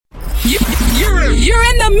You're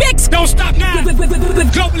in the mix. Don't stop now.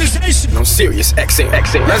 Globalization. On Sirius XM.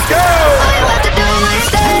 Let's go.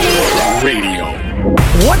 Radio.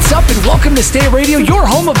 What's up and welcome to Stay Radio, your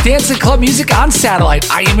home of dance and club music on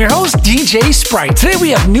satellite. I am your host, DJ Sprite. Today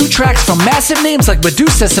we have new tracks from massive names like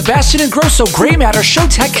Medusa, Sebastian Ingrosso, Grey Matter,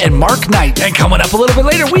 Showtek, and Mark Knight. And coming up a little bit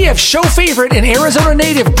later, we have show favorite and Arizona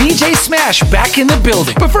native DJ Smash back in the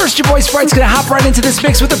building. But first, your boy Sprite's gonna hop right into this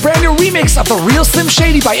mix with a brand new remix of The Real Slim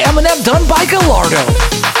Shady by Eminem done by Gallardo.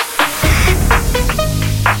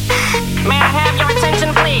 May I have your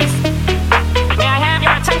attention, please? May I have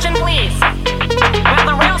your attention, please? Will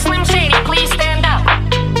the real Slim Shady please stand up?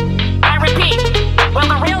 I repeat, will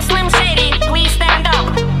the real Slim Shady please stand up?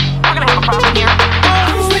 We're gonna have a problem here.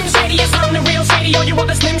 I'm Slim Shady, yes, I'm the real Shady. All you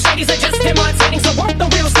other Slim Shadys are just imitating. So won't the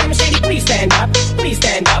real Slim Shady please stand up? Please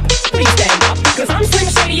stand up, please stand up. Cause I'm Slim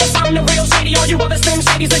Shady, yes, I'm the real Shady. All you other Slim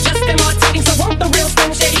Shadys are just imitating. So won't the real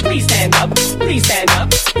Slim Shady please stand up? Please stand up,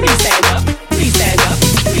 please stand up, please stand up,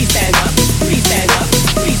 please stand up, please stand up,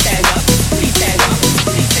 please stand up, please stand up,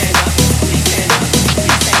 please stand up, please stand up.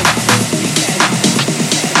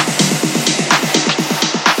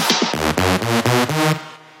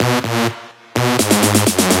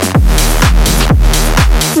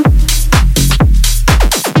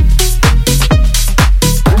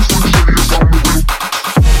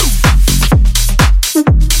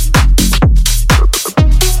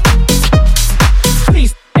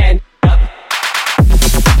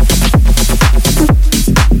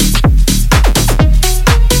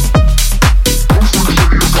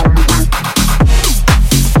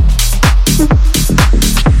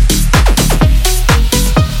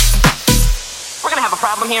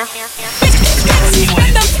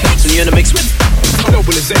 So you're in the mix with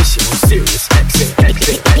Globalization on Sirius XM.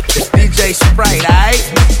 DJ Sprite, aight?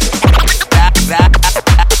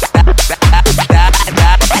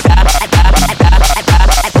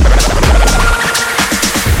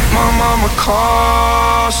 My mama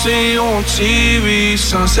called, see you on TV.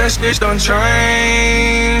 Sunset stitch done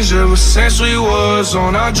changed. Ever since we was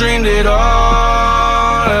on, I dreamed it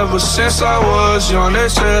all. Ever since I was young, they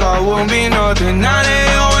said I wouldn't be nothing. Now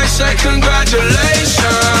they always say congratulations.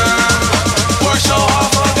 Worked so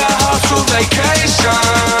hard, forgot how to vacation.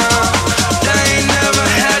 They ain't never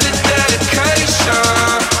had the dedication.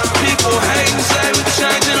 People hate and say we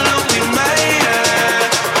changing, look, we made it.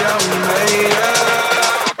 Yeah, we made it.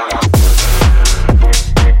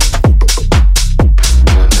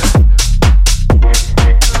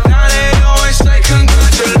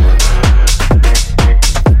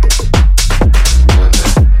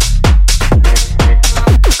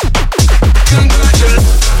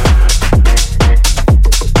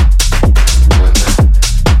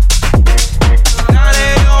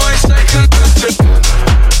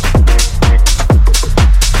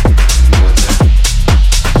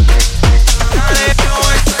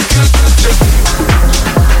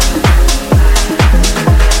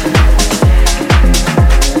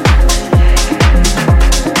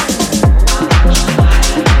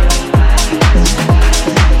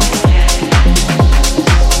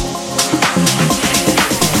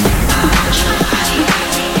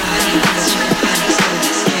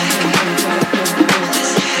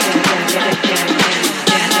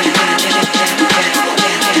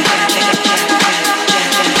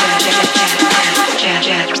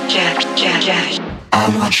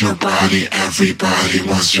 Everybody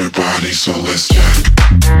wants your body, so let's check.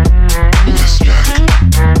 Let's check.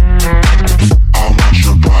 I want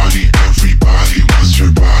your body, everybody wants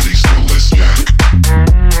your body, so let's check.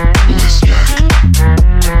 Let's check.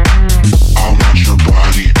 I want your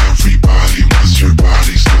body, everybody wants your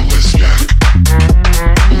body, so let's check.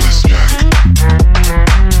 Let's check.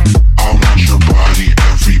 I want your body,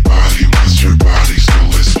 everybody wants your body, so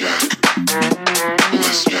let's check.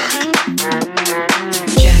 Let's check.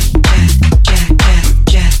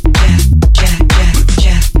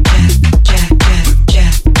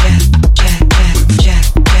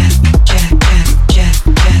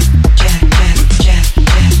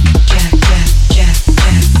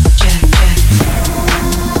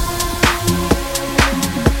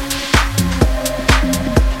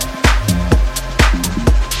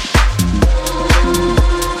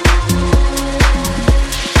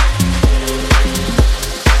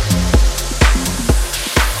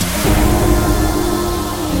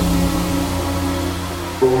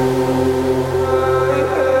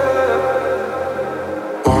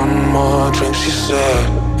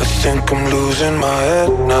 I'm losing my head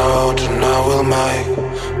now. Tonight we'll make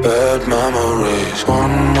bad memories.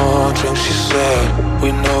 One more drink, she said.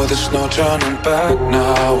 We know there's no turning back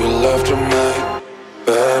now. We love to make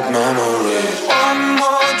bad memories. One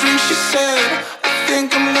more drink, she said, I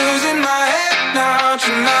think I'm losing my head now.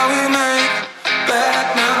 Tonight we make bad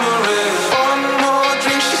memories. One more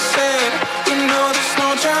drink, she said, you know there's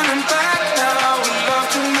no turning back now. We love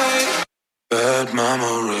to make bad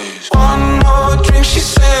memories. One more drink, she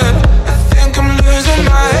said, I think I'm losing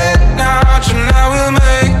my head now. Tonight we'll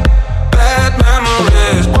make bad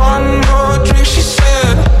memories. One more drink, she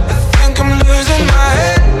said, I think I'm losing my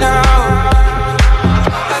head now.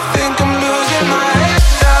 I think I'm losing my head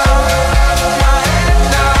now. My head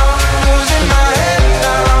now, losing my head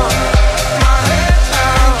now. My head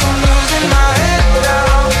now, I'm losing my head now.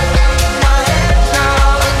 My head now,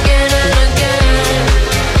 again and again.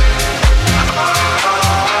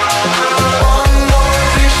 One more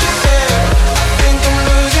drink, she said, I think I'm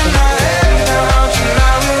losing my head now.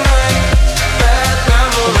 Tonight we make bad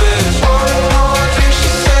memories. One more drink, she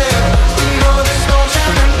said, we know there's no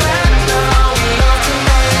turning back now. We love to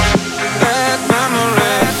make bad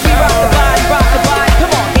memories. We rock the body,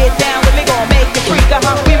 come on, get down with me, gon' make you freak,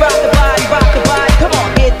 We rock the body, come on,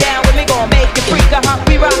 get down with me, gon' make you freak,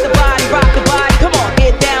 We rock the body, come on,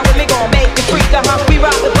 get down with me, gon' make you freak, We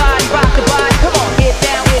rock the body, come on, get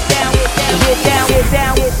down, get down, get down, get down, get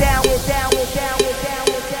down, get down, get down, get down, get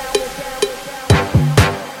down, get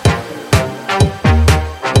down.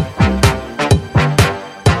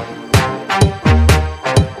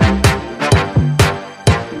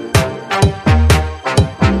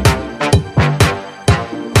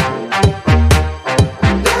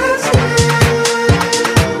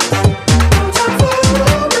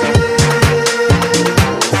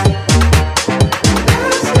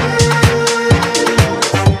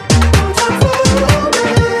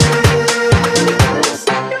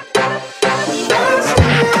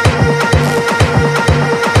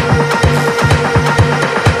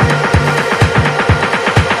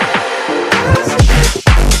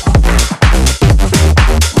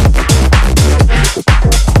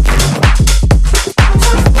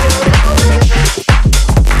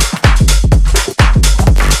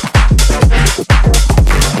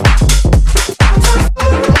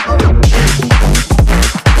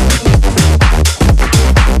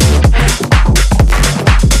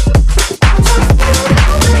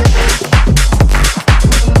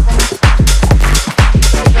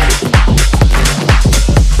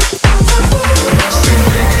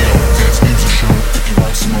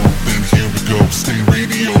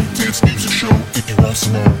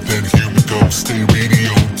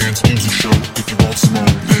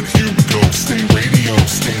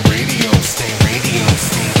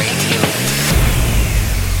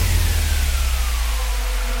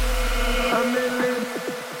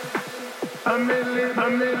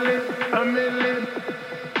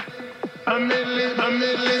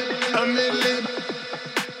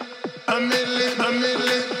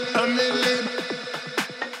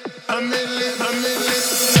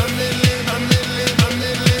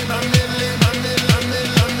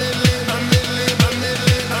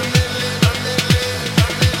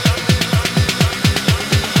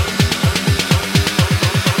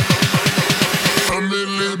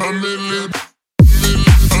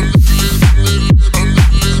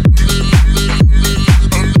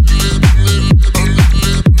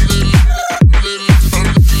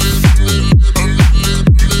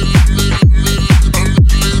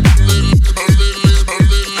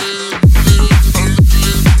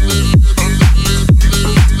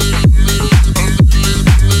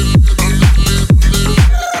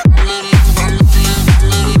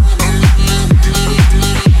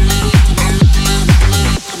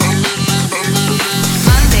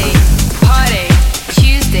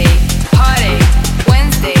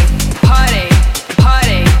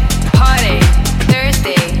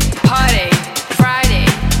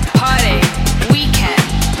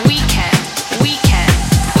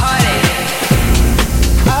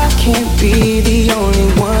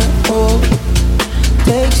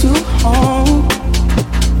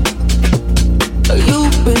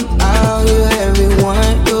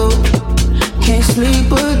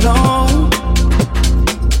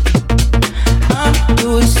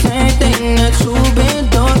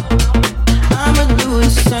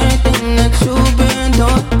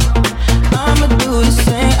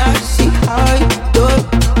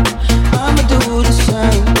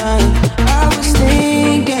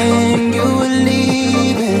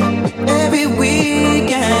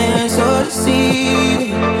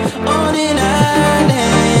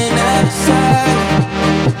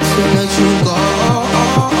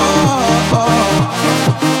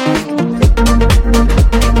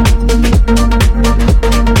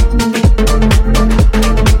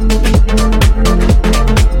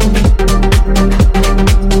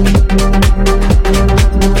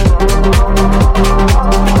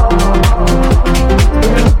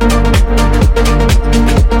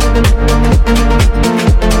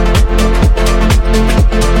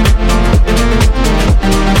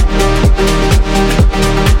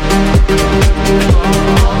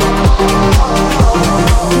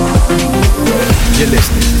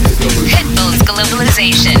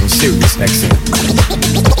 XM.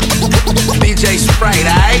 DJ Sprite,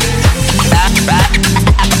 aight?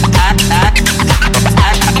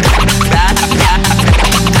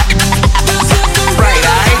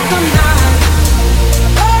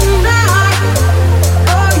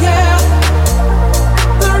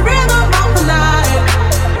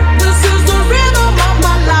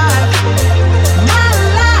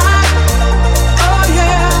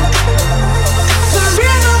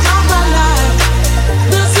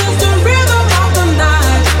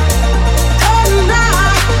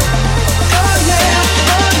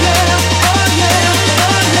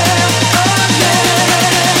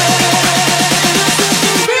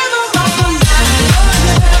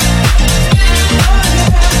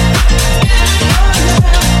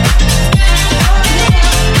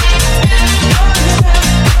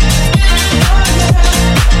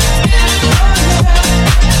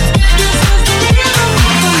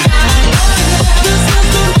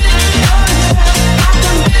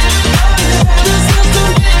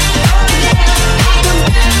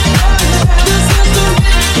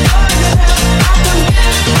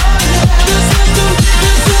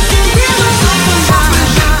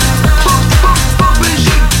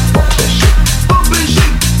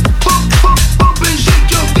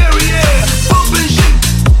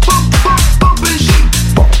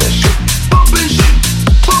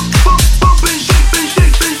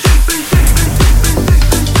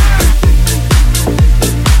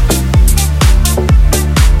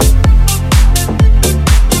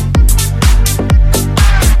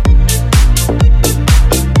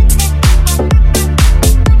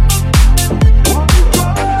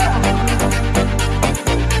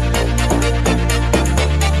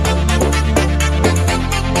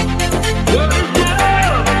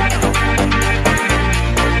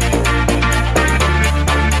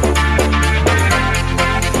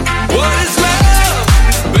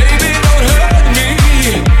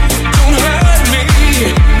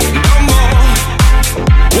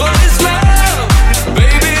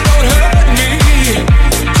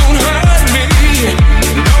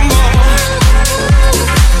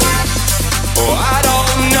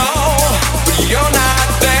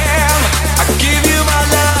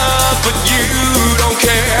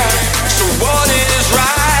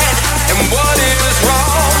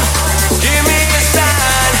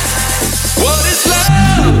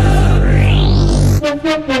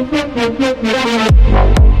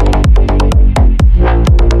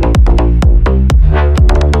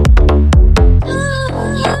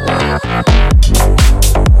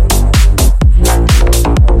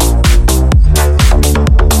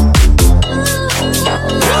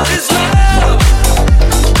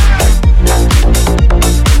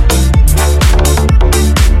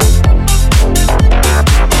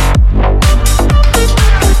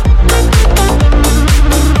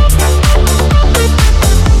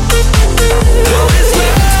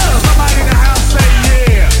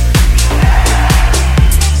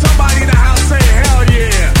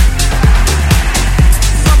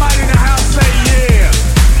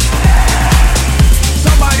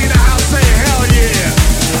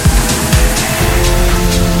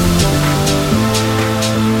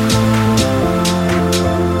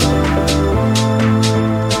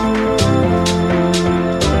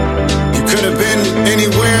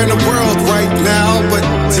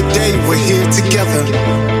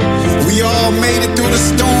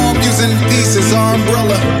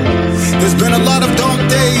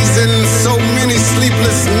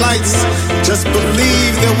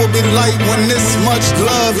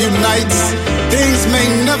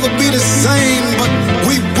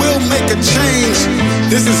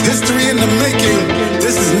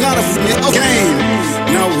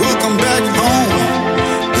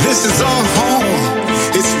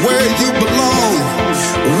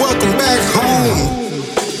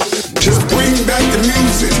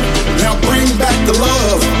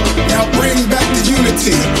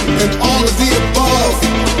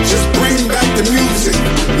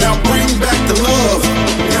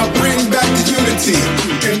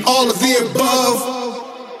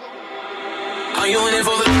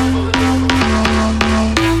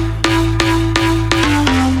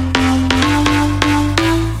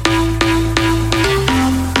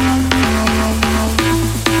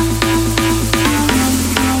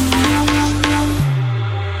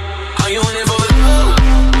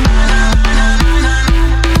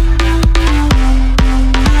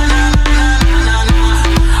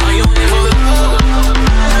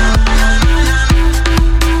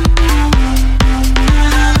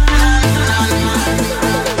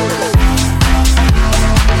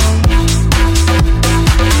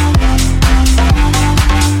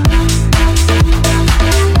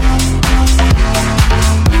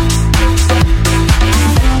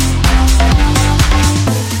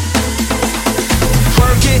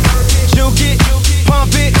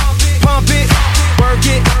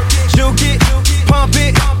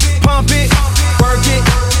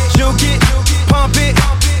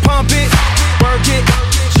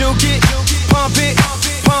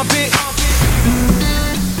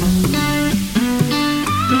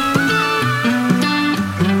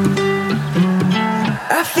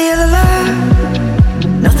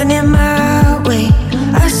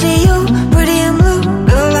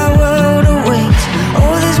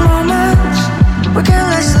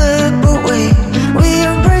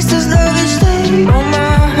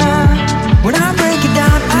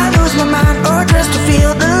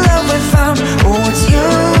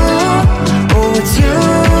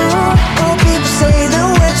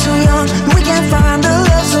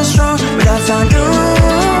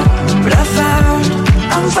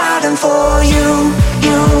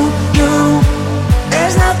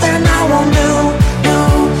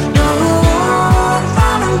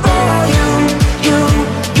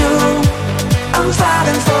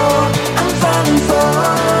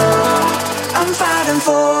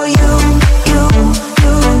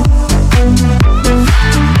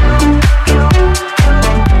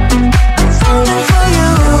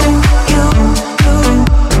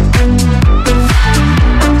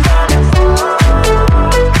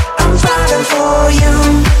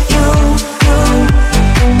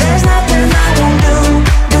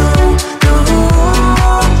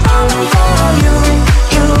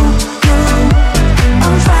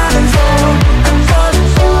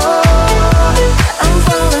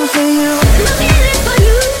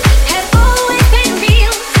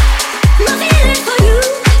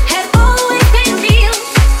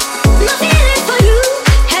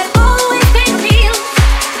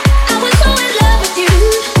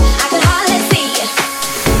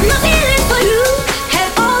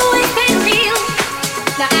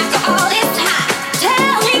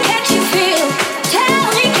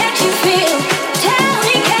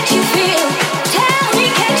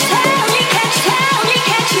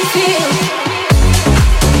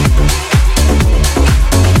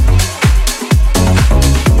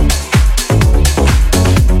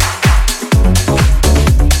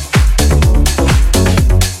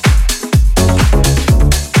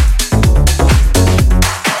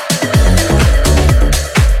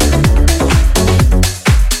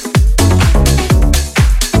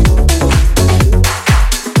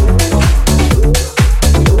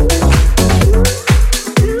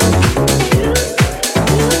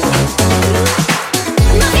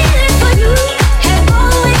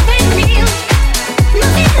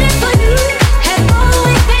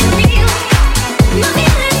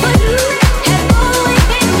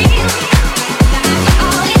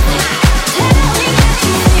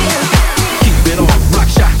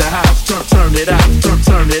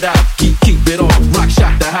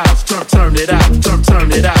 it out,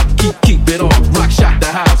 turn it out, keep it on, rock shock the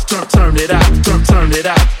house, turn it out, turn it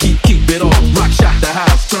out, keep it on, rock shock the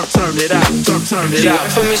house, turn it out, turn it out.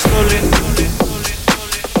 She went for me slowly,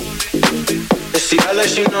 and she act like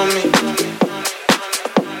she know me.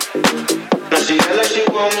 Now she act like she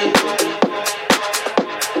want me.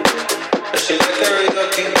 Now she like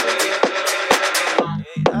karaoke.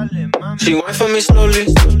 She went for me slowly,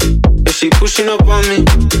 and she pushing up on me.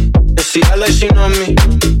 And she act like she know me,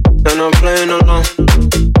 and I'm playing along.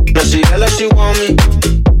 Now she act like she want me,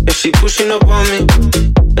 and she pushing up on me.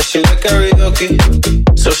 And she like karaoke,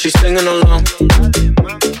 so she singing along.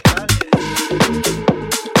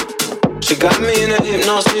 She got me in a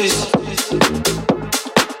hypnosis.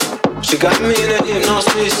 She got me in a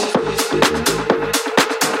hypnosis.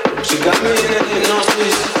 She got me in a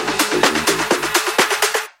hypnosis.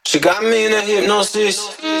 She got me in a hypnosis.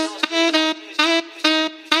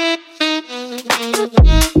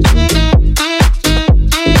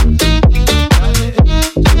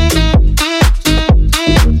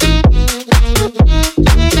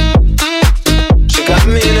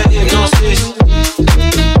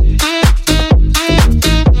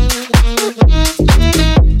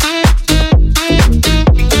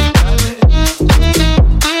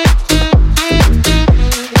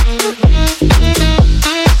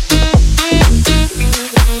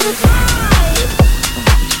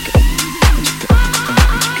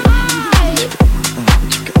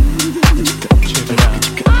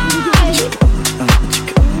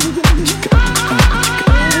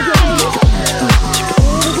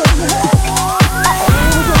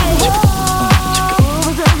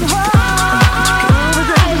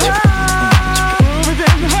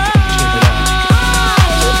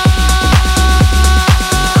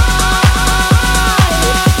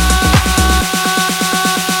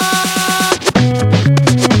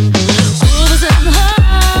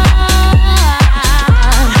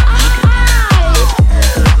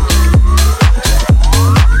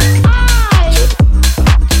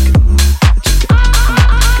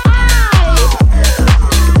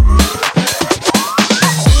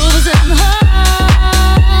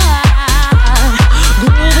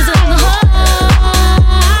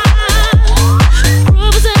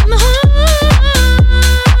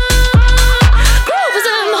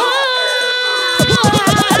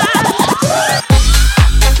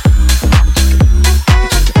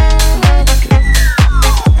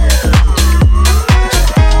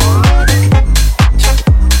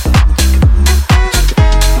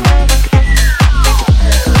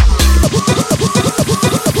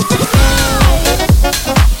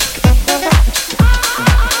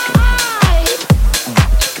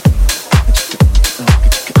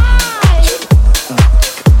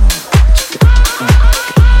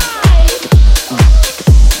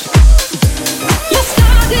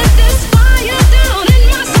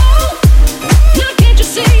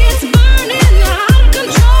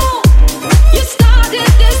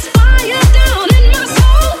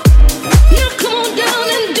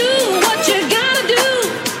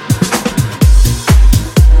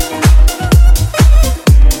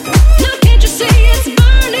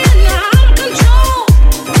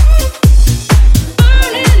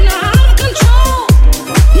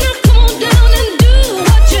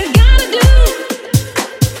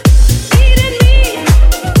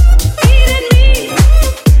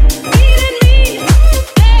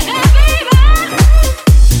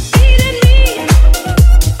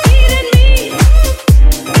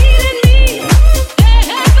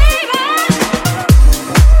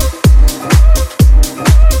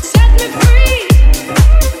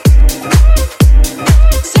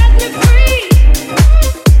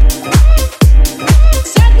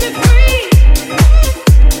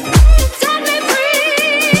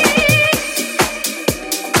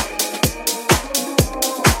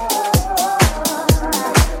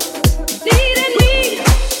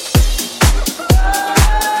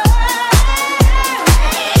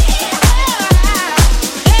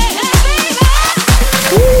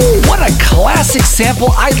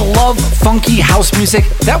 Sample, I love funky house music.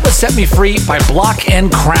 That was Set Me Free by Block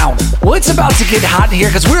and Crown. Well, it's about to get hot in here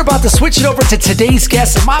because we're about to switch it over to today's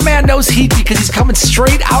guest, and my man knows heat because he's coming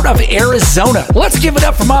straight out of Arizona. Let's give it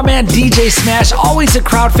up for my man DJ Smash, always a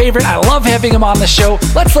crowd favorite. I love having him on the show.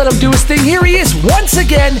 Let's let him do his thing. Here he is once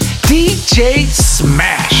again, DJ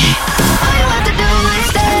Smash.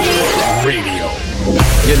 Radio.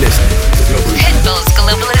 You're listening to Pitbull's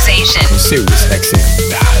Globalization. Sirius XM.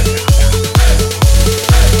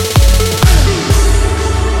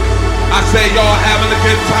 I say y'all having a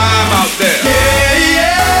good time out there. Yeah,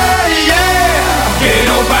 yeah, yeah. Que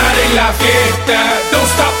nobody la fiesta. Don't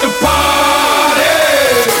stop the party.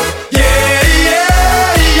 Yeah,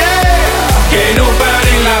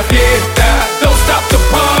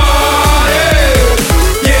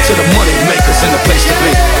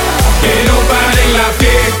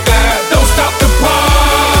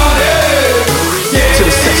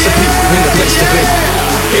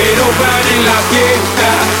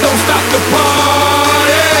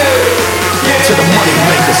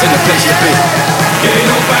 Que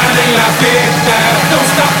no pare la fiesta, don't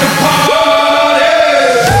stop the party.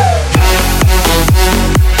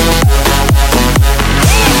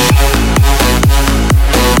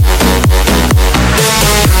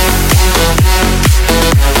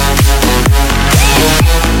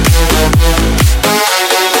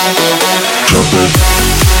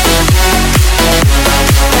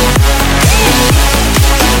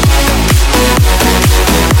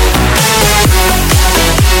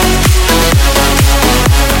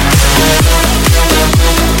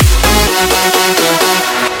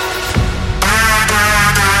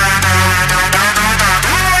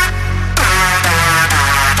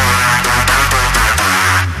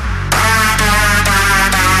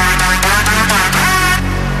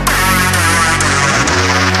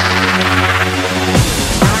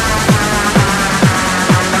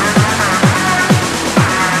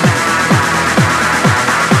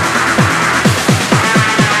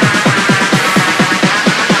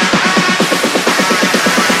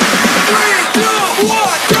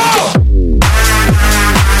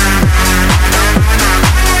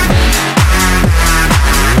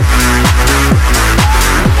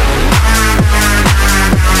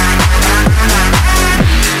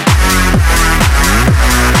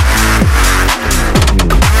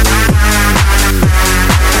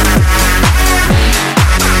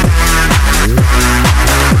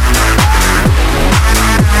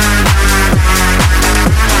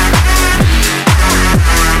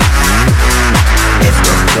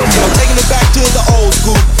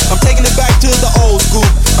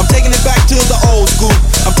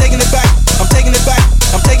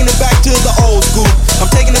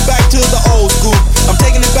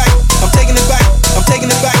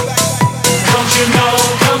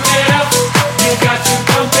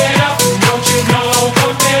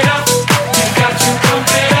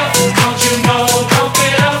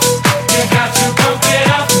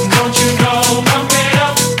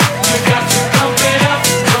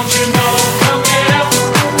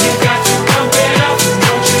 You got to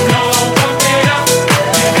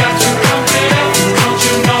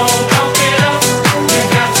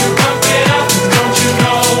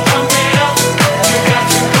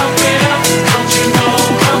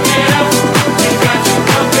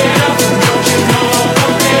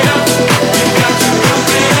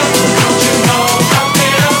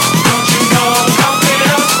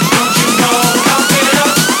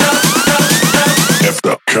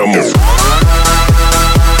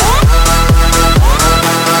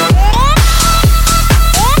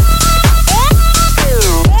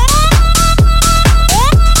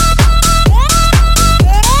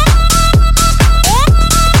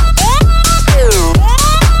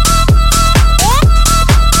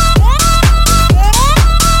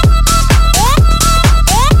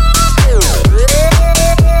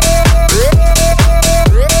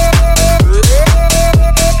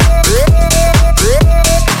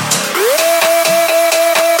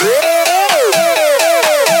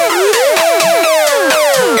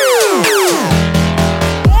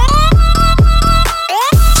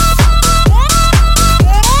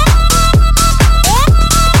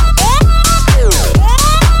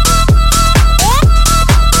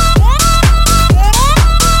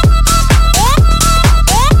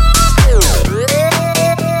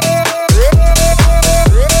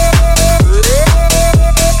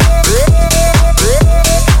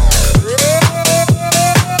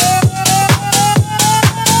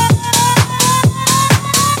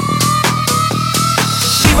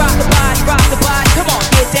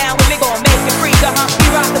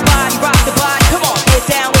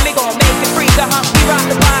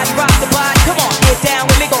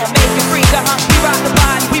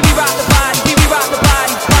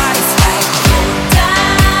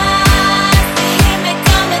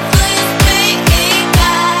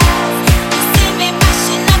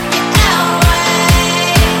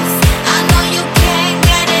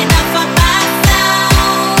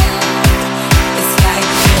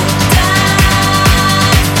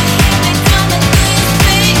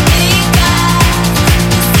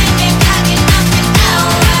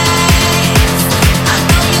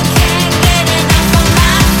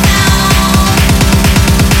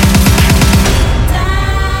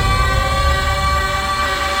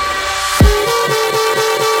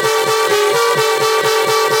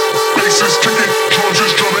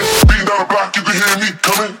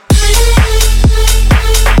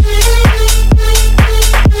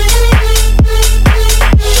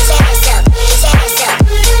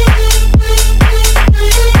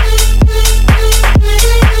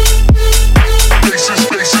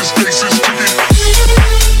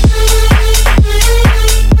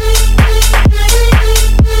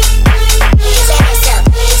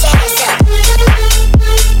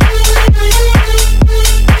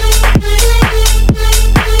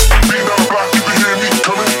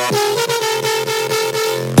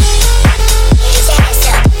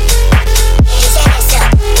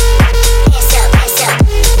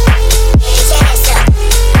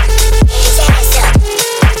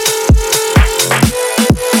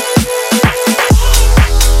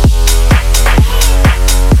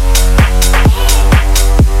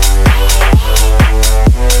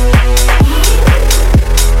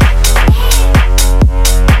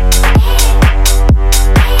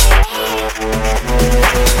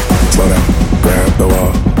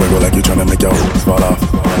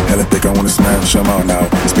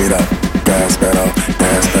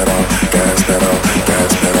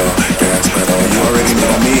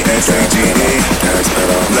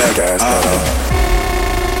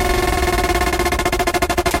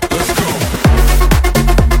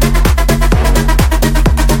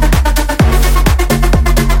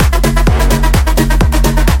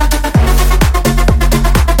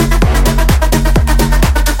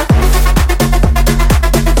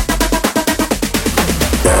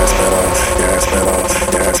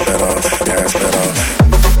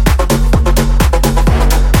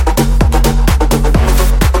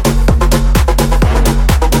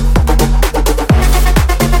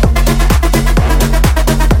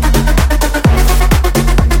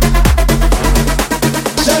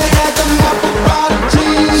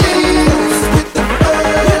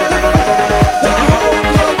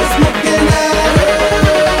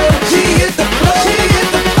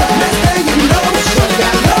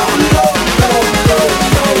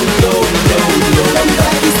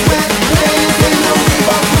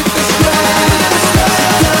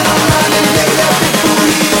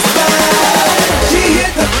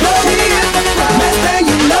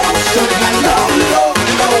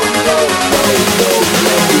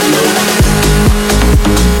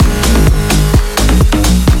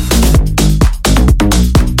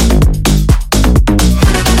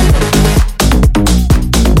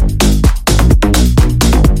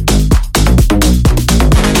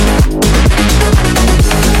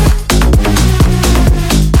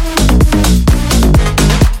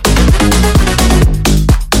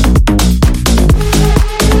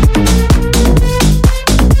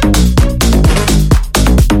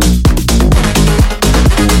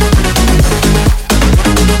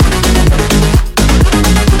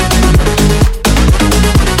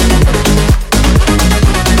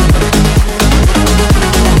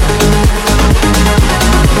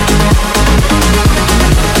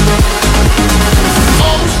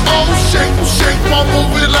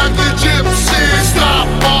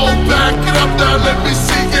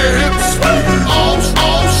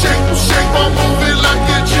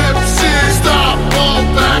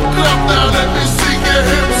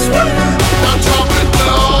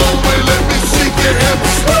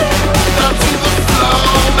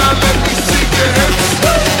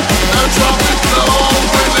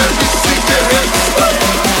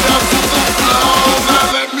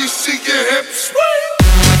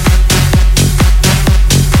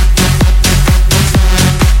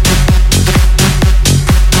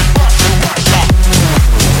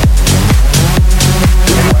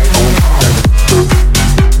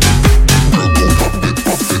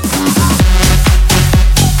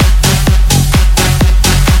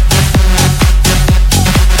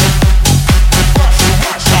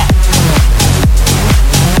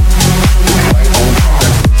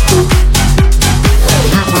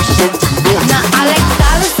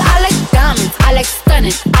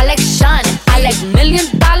I like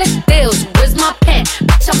 $1,000,000 deals. Where's my pen?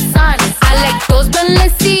 Bitch, I'm signing. I like those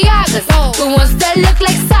Balenciagas, the ones that look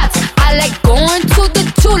like socks. I like going to the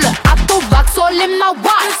Tula. I put rocks all in my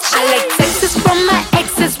watch. I like texts from my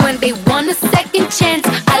exes when they want a second chance.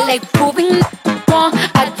 I like proving wrong.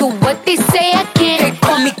 I do what they say I can't. They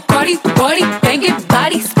call me Cardi, Cardi, banging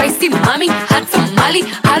body, spicy mommy, hot tamale,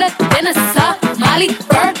 hotter than a Somali.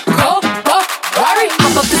 Virgo, Ferrari.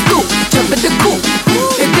 Hop up the stoop, jump in the coupe,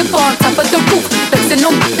 hit the bar on top of the roof, flexing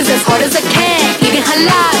on is as hard as I can. Eating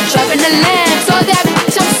halal, driving a lamb. So that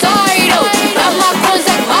bitch, I'm sorry though. Got my coins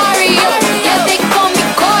like Mario. Yeah, they call me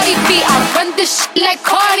Cardi B. I run this shit like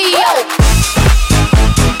cardio.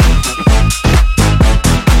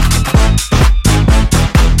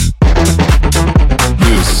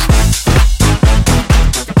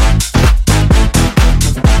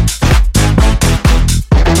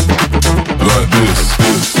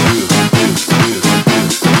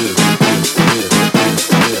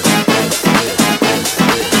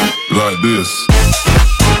 This.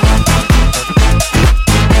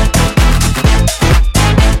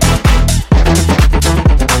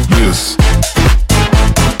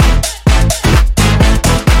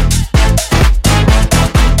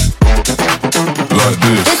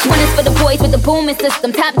 This one is for the boys with the booming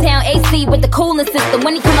system. Top down AC with the cooling system.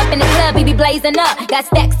 When he come up in the club, he be blazing up. Got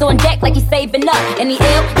stacks on deck like he's saving up. And he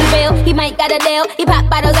ill, he real, he might got a deal. He pop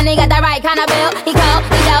bottles and he got the right kind of bill. He cold,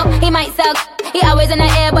 he dope, he might sell. He always in the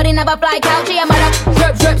air, but he never fly couch. He a mother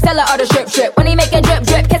drip, drip, seller or the strip. When he make a drip,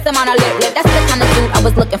 drip, kiss him on a lip. That's the kind of dude I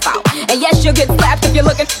was looking for. And yes, you'll get slapped if you're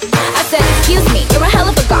looking. I said, excuse me, you're a hell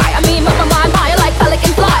of a guy. I mean, my you're like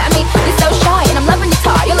pelican fly. I mean, you're so shy, and I'm loving your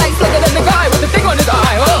tie. You're like slicker than the guy with the thing on his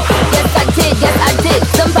eye. Oh. Yes I did.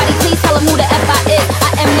 Somebody please tell him who the F I is.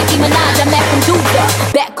 I am Nicki Minaj, I'm Mac from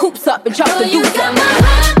Duda. Back coops up and chop the You dudes got up. my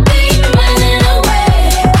heartbeat running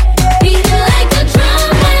away, beating like a drum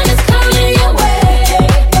when it's coming your way.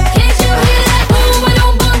 Can't you hear that boom,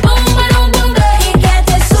 ba-dum, boom, boom, ba-dum, boom, boom? He got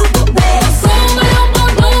that super bass. Boom, ba-dum,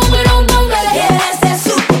 boom, boom, ba-dum, boom, boom. Yeah, that's that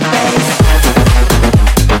super bass.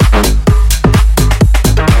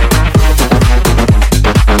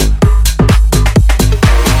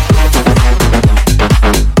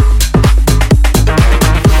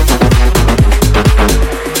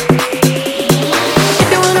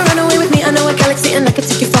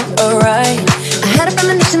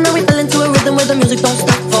 The music don't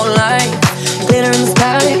stop for life. Glitter in the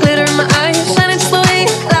sky, glitter in my eyes, shining just the way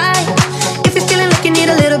you like. If you're feeling like you need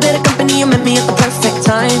a little bit of company, you met me at the perfect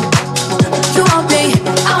time. You want me,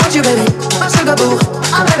 I want you, baby. My sugar boo,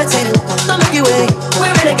 I'm levitating. The Milky Way,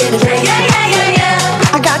 we're renegading.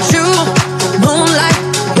 Yeah. I got you, moonlight,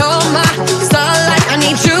 you're my starlight. I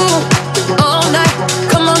need you all night.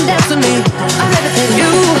 Come on, dance with me. I'm levitating.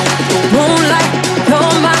 You, moonlight,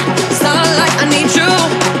 you're my starlight. I need you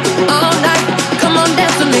all night. Come on,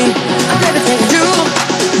 dance with me. I'm levitating. You,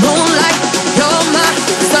 moonlight, you're my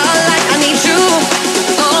starlight. I need you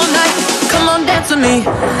all night. Come on, dance with me.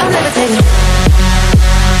 I'm levitating.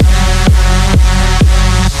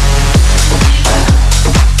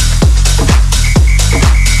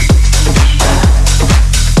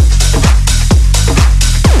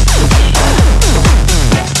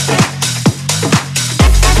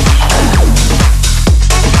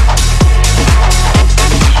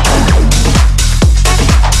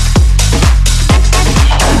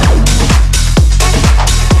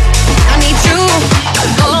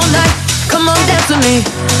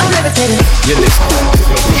 You're listening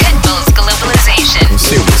to Pitbull's Globalization. I'm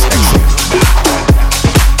serious, excellent.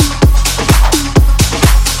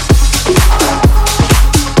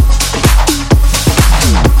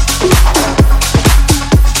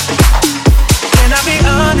 Can I be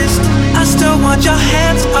honest? I still want your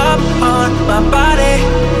hands up on my body.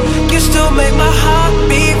 You still make my heart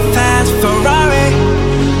beat fast. Ferrari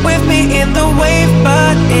with me in the wave,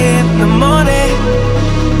 but in the morning.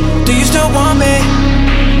 Do you still want me?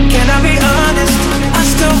 Can I be honest? I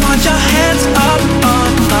still want your hands up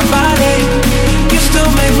on my body. You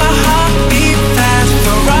still make my heart beat fast.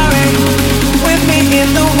 Ferrari with me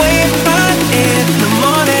in the wave, but in the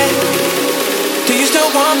morning. Do you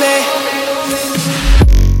still want me?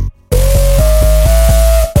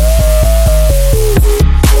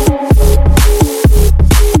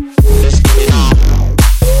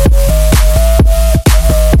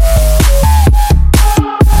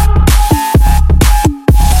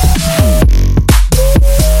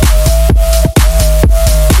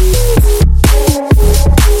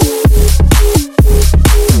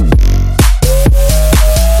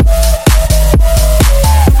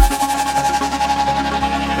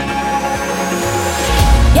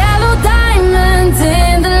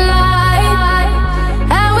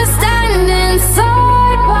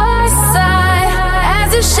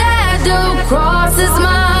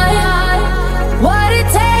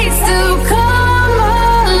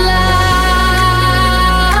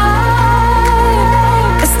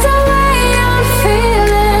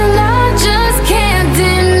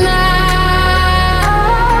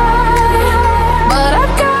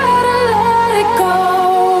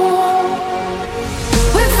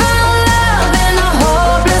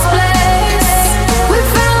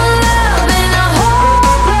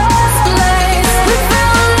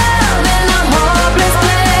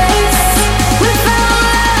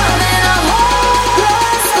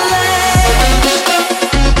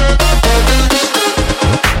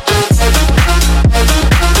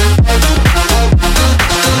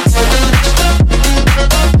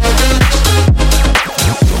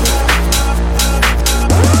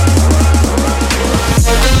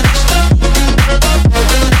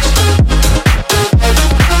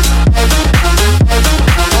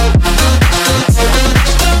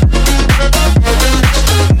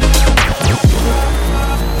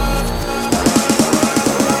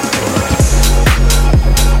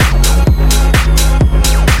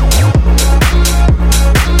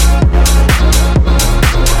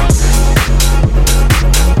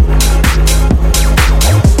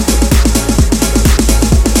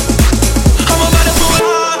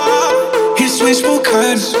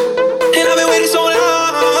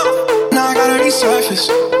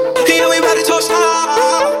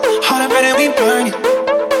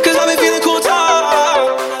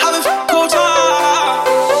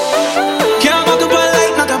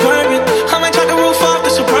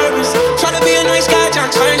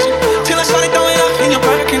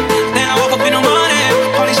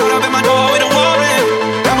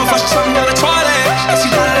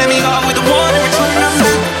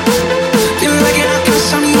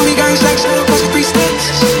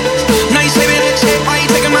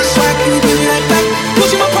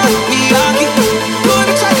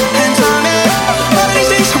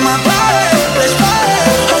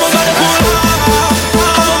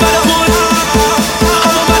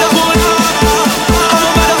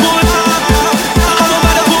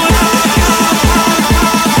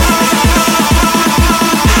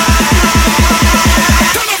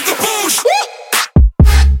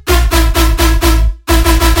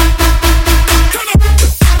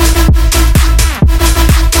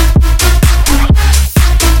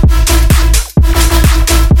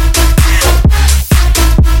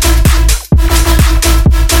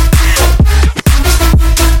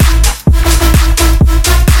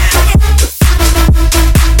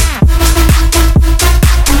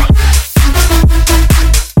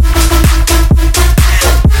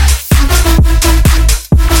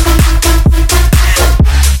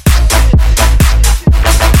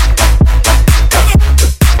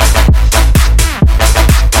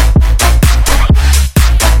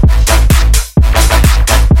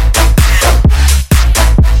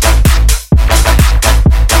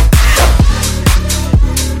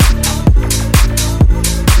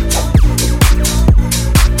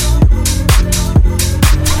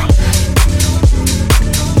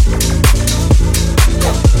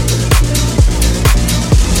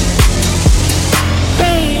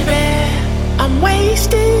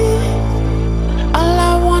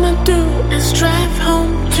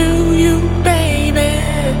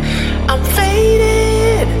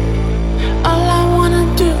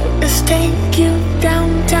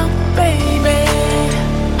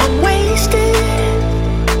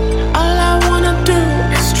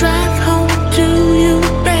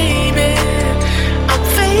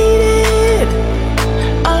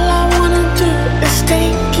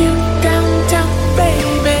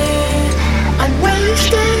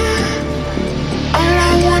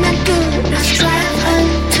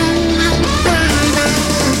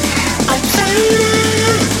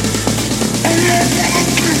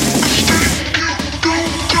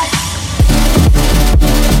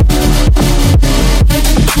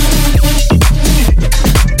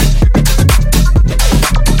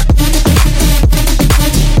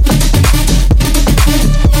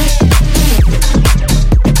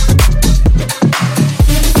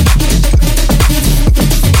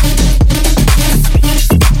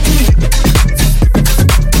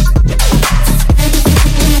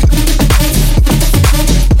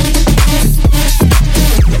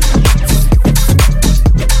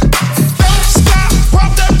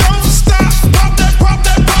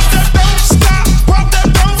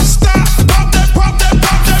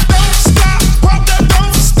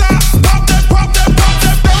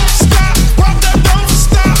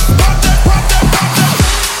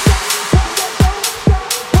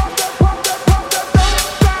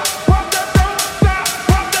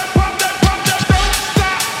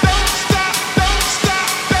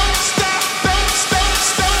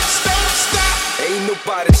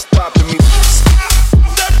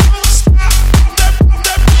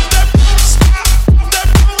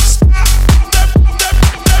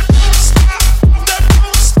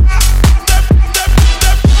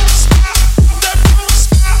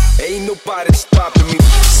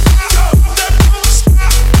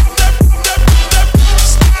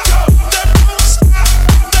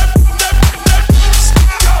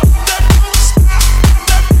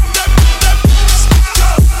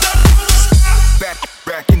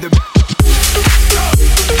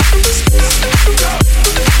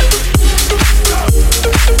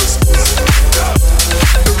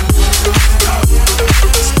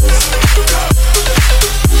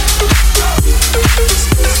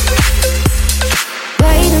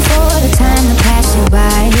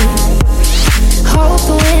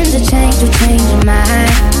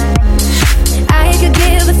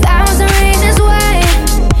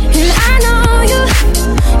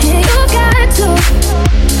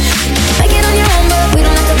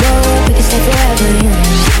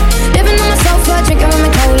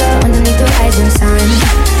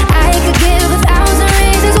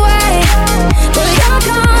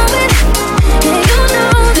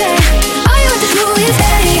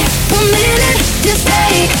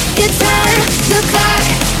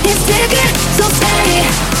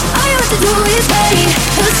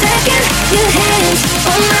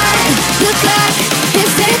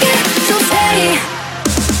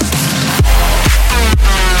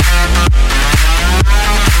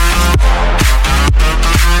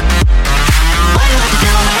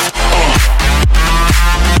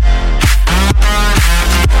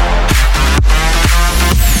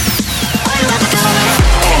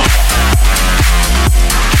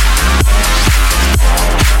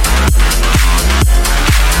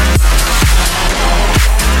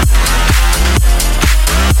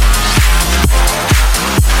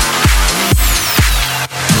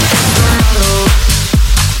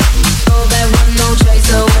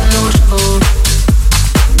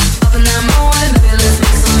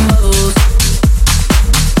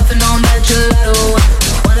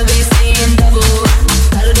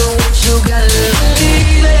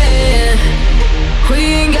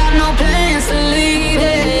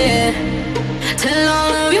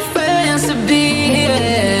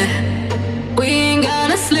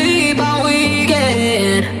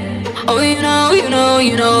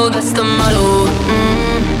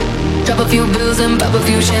 few bills and pop a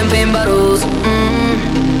few champagne bottles.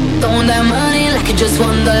 Throwing that money like you just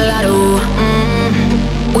won the lotto.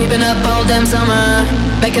 We've been up all damn summer,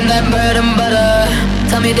 making that bread and butter.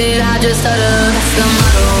 Tell me, did I just stutter? That's the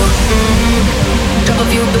motto. Drop a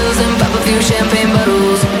few bills and pop a few champagne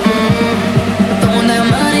bottles. Throwing that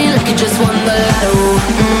money like you just won the lotto.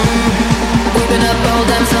 We've been up all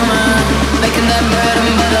damn summer, making that bread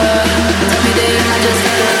and butter. Tell me, did I just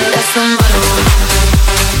stutter? That's the motto.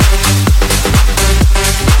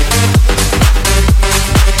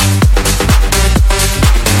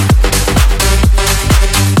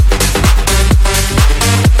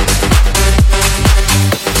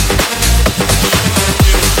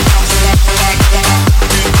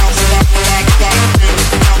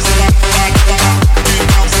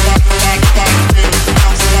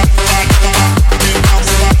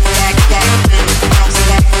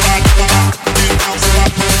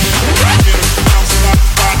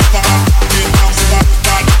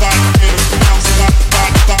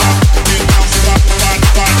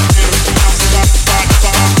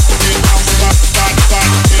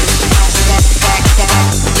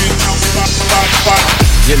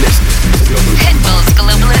 You're listening to Pitbull's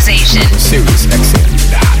Globalization. Sirius XM.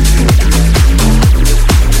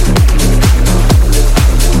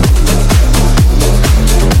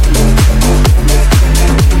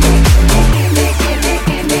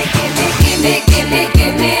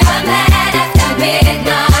 Give me a man after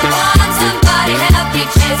midnight. Want somebody help me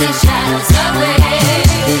chase the shadows away.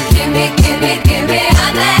 Give me a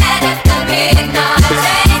man after midnight.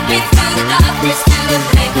 Take me through the darkness to the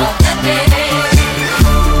break of the day.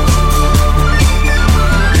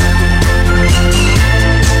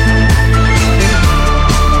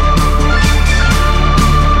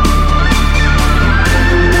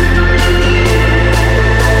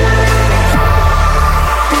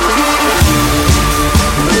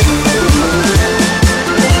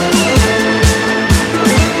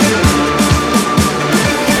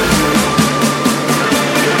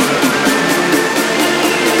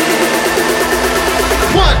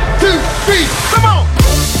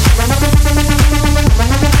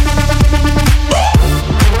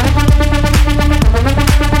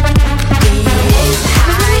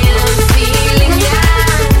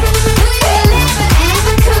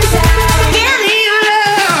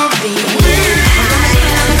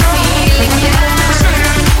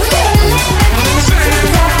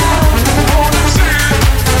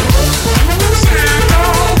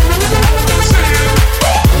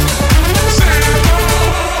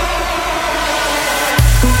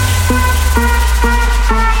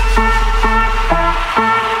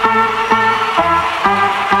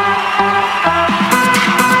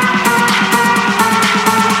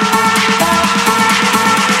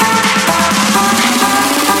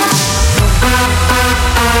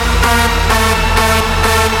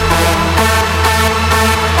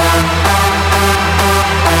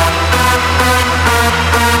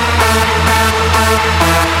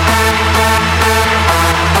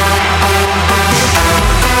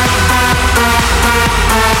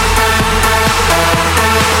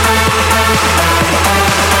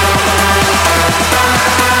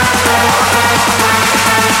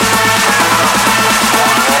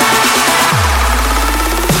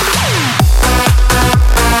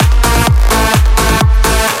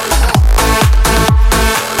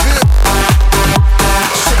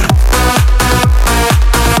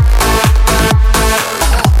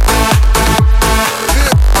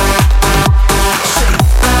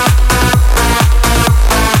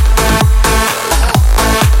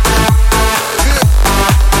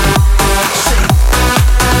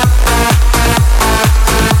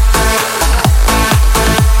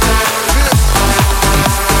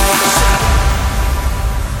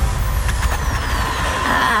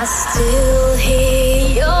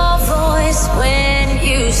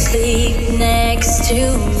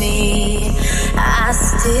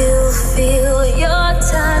 still feel your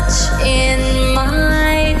touch in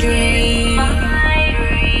my dream.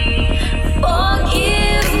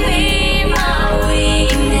 Forgive me my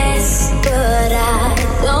weakness, but I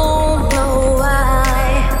don't know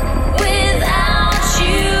why. Without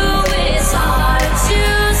you, it's hard to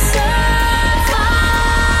survive.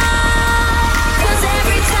 'Cause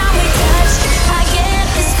every time we touch, I get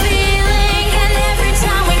this feeling, and every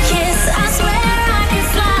time we kiss, I swear I can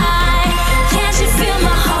fly. Can't you feel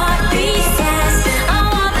my heart beat fast? I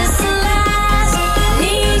want this to last.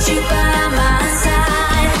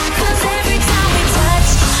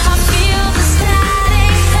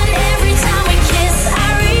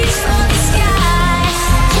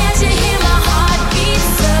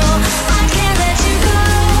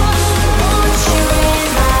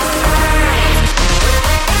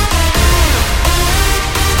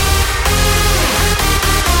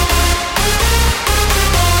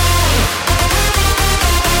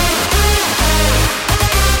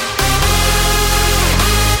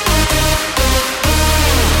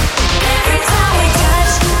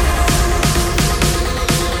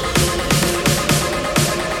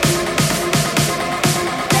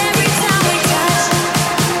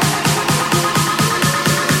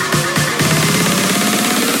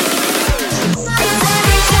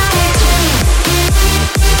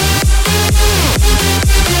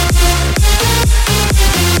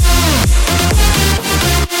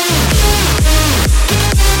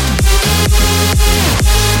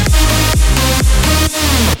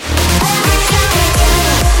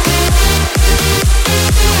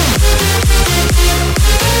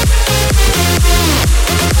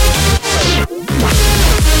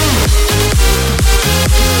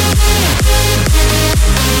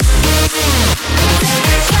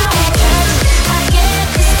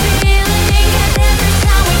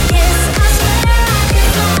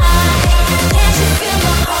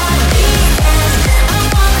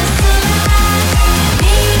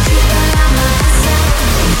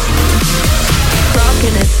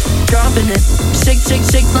 dropping it. Shake, shake,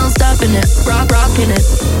 shake, no stopping it. Rocking it,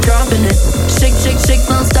 dropping it. Shake, shake, shake,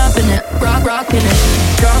 no stopping it. Rocking it,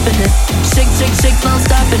 dropping it. Shake, shake, shake, no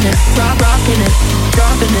stopping it. Rocking it,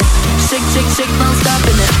 dropping it. Shake, shake, shake, no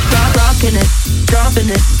stopping it. Rocking it, dropping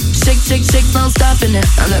it. Shake, shake, shake, no stopping it.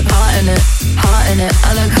 I look hot in it, hot in it.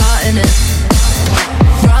 I look hot in it.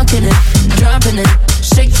 Rocking it, dropping it.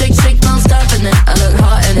 Shake, shake, shake, no stopping it. I look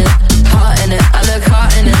hot in it, hot in it. I look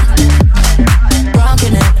hot in it.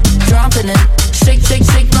 Rocking it, dropping it. Shake, shake,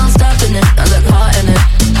 shake, no stopping it. I look hot in it,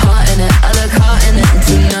 hot in it. I look hot in it.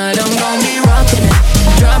 Tonight I'm gonna be rocking it,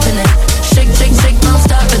 dropping it. Shake, shake, shake, no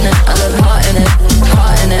stopping it. I look hot in it,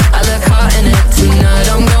 hot in it. I look hot in it. Tonight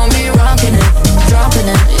I'm gonna be rocking it, dropping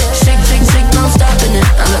it. Shake, shake, shake, no stopping it.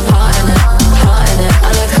 I look hot in it, hot in it. I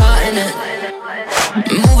look hot in it.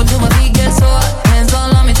 Moving till my feet get sore. Hands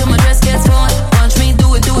all on me till my dress gets torn. Watch me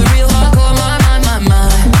do it real hardcore. My.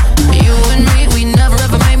 You and me, we never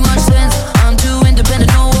ever made much sense. I'm too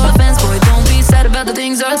independent, no offense. Boy, don't be sad about the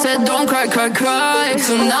things I said. Don't cry, cry, cry.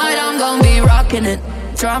 Tonight I'm gonna be rocking it,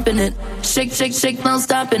 dropping it. Shake, shake, shake, no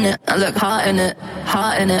stopping it. I look hot in it,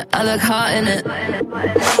 hot in it. I look hot in it.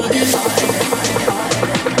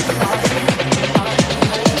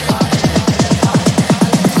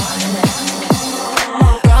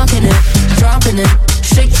 Rocking it, dropping it.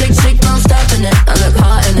 Shake, shake, shake, no stopping it. I look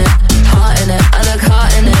hot in it, hot in it. I look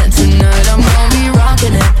hot in it. Tonight I'm gonna be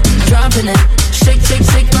rocking it, dropping it. Shake, shake,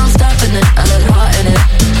 shake, no stopping it. I look hot in it,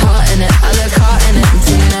 hot in it. I look hot in it.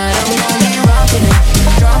 Tonight I'm gonna be rocking it,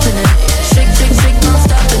 dropping it. Shake, shake, shake, no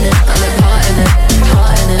stopping it. I look hot in it,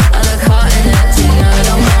 hot in it. I look hot in it. Tonight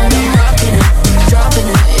I'm gonna be rocking it, dropping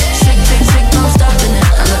it. Shake, shake, shake, no stopping it.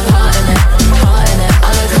 I look hot in it, hot in it.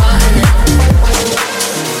 I look hot in it.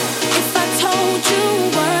 If I told you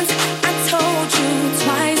once, I told you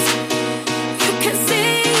twice. You can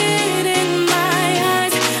see it in my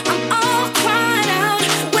eyes. I'm all cried out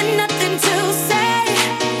with nothing to say.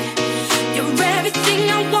 You're everything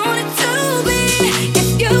I wanted to be. If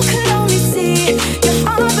you could only see, your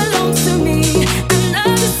heart belongs to me. I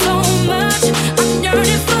love you so much, I'm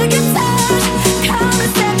yearning for your touch. Come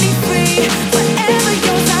and set me free, whatever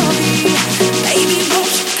yours I'll be. Baby,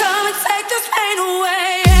 won't you come and take this pain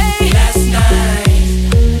away? Last night,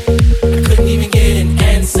 I couldn't even get an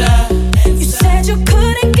answer. You said you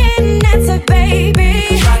couldn't get an answer, baby.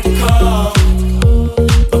 Tried to call,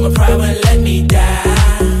 but my pride wouldn't let me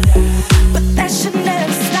down. But that should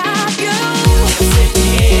never stop you.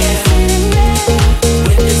 Sitting here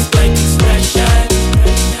with this blank expression.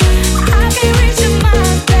 I can't reach your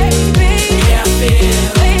mind, baby. Yeah, I feel.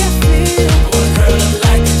 Way I feel, I wanna curl up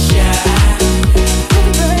like a child.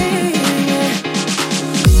 baby.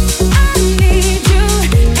 I need you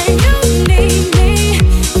and you need me.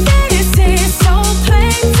 This is so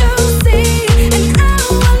plain to see, and I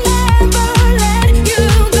will never let you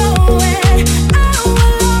go. And I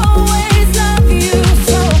will always love you,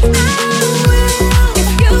 so I will. If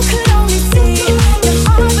you could only see, your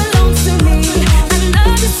heart belongs to me. I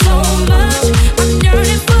love you so much, I'm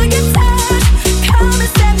yearning for your touch. Come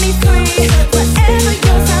and set me free, whatever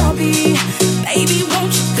yours I'll be. Baby,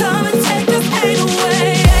 won't you come and take this pain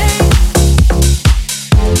away?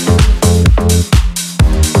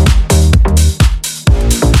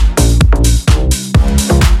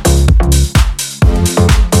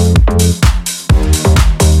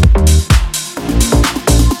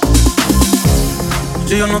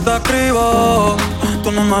 Si yo no te escribo,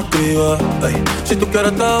 tú no me escribes, ey. Si tú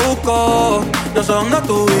quieres te busco, yo sé dónde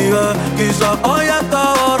tú vives. Quizás hoy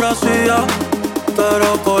está aborrecida,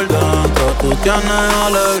 pero por dentro tú tienes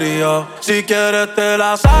alegría. Si quieres te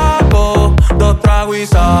la saco, 2 tragos y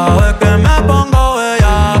sabes que me pongo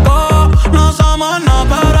bellaco. No somos nada,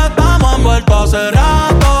 pero estamos envueltos hace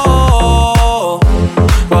rato.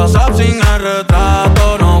 WhatsApp sin el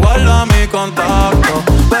retrato, no guarda mi contacto,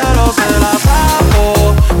 pero se la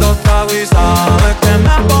saco, 2 tragos y sabes que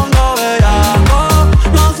me pongo bellaco.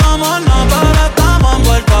 No somos nada, pero estamos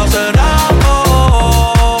envueltos hace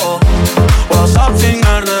rato. WhatsApp sin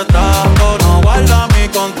el retrato, no guarda mi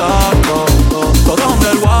contacto. Todo on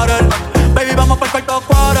the water, baby, vamos pa'l cuarto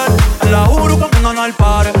quarter. En la Uru comiéndonos al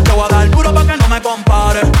pare. Te voy a dar duro pa' que no me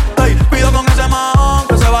compare. Ey, cuido con ese mahón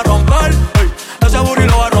que se va a romper. Ey, ese burri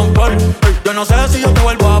lo va a romper. Ey, yo no sé si yo te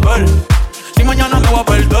vuelvo a ver, si mañana me voy a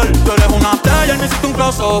perder. Tú eres una estrella y me hiciste un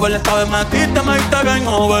crossover. Esta vez metiste, me diste game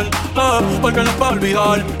over. Porque no puedo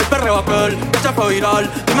olvidar el perreo aquel que se fue viral.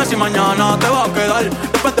 Dime si mañana te vas a quedar.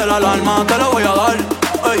 Después de la alarma te lo voy a dar.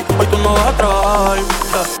 Ey, hoy tú no vas a trabajar.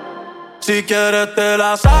 Si quieres te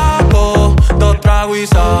la saco, 2 tragos y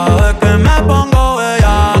sabes que me pongo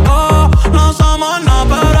bellaco. No somos nada,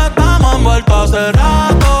 pero estamos envueltos hace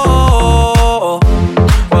rato.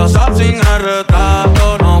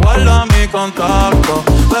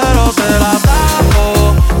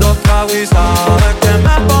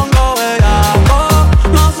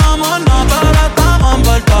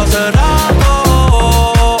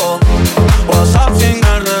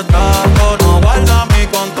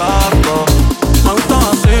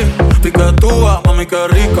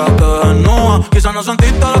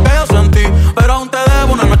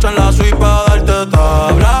 la suite pa' darte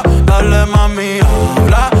tabla. Dale mami,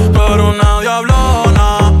 habla, tú eres una diablona.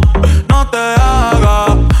 No te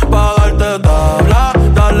hagas pa' darte tabla.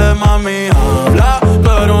 Dale mami, habla, tú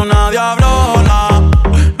eres una diablona.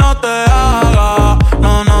 No te hagas,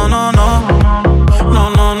 no, no, no, no. No,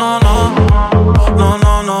 no, no, no. No,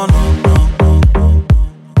 no, no, no.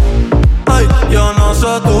 Ay, yo no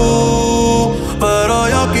sé tú, pero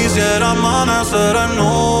yo quisiera amanecer en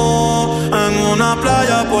nu, en una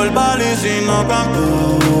playa por Bali sino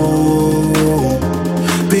Cancún.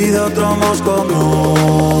 Pide otro Moscow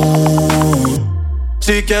Mule.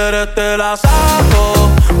 Si quieres te la saco,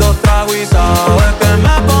 2 tragos y sabes que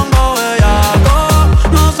me pongo bellaco.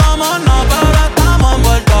 No somos no, pero estamos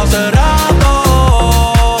envueltos hace rato.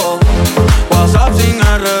 WhatsApp sin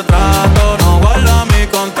el retrato, no guarda mi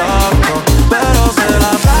contacto, pero se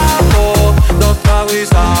la saco, 2 tragos y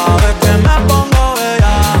sabes que me pongo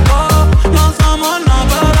bellaco. No somos no,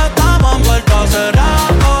 pero estamos envueltos hace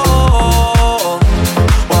rato.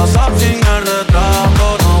 WhatsApp sin el retrato,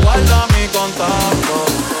 no guarda mi contacto.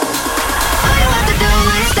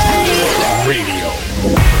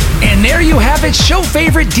 And there you have it, show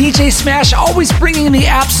favorite DJ Smash, always bringing the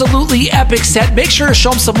absolutely epic set. Make sure to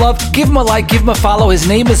show him some love, give him a like, give him a follow. His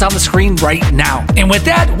name is on the screen right now. And with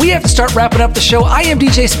that, we have to start wrapping up the show. I am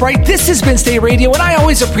DJ Sprite, this has been Stay Radio, and I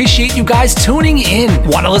always appreciate you guys tuning in.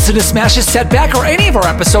 Want to listen to Smash's set back or any of our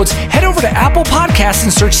episodes, head over to Apple Podcasts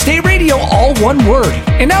and search Stay Radio, all one word.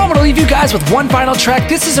 And now I'm going to leave you guys with one final track.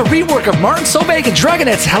 This is a rework of Martin Solveig and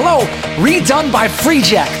Dragonette's Hello, redone by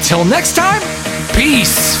Freejack. Till next time,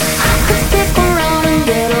 peace.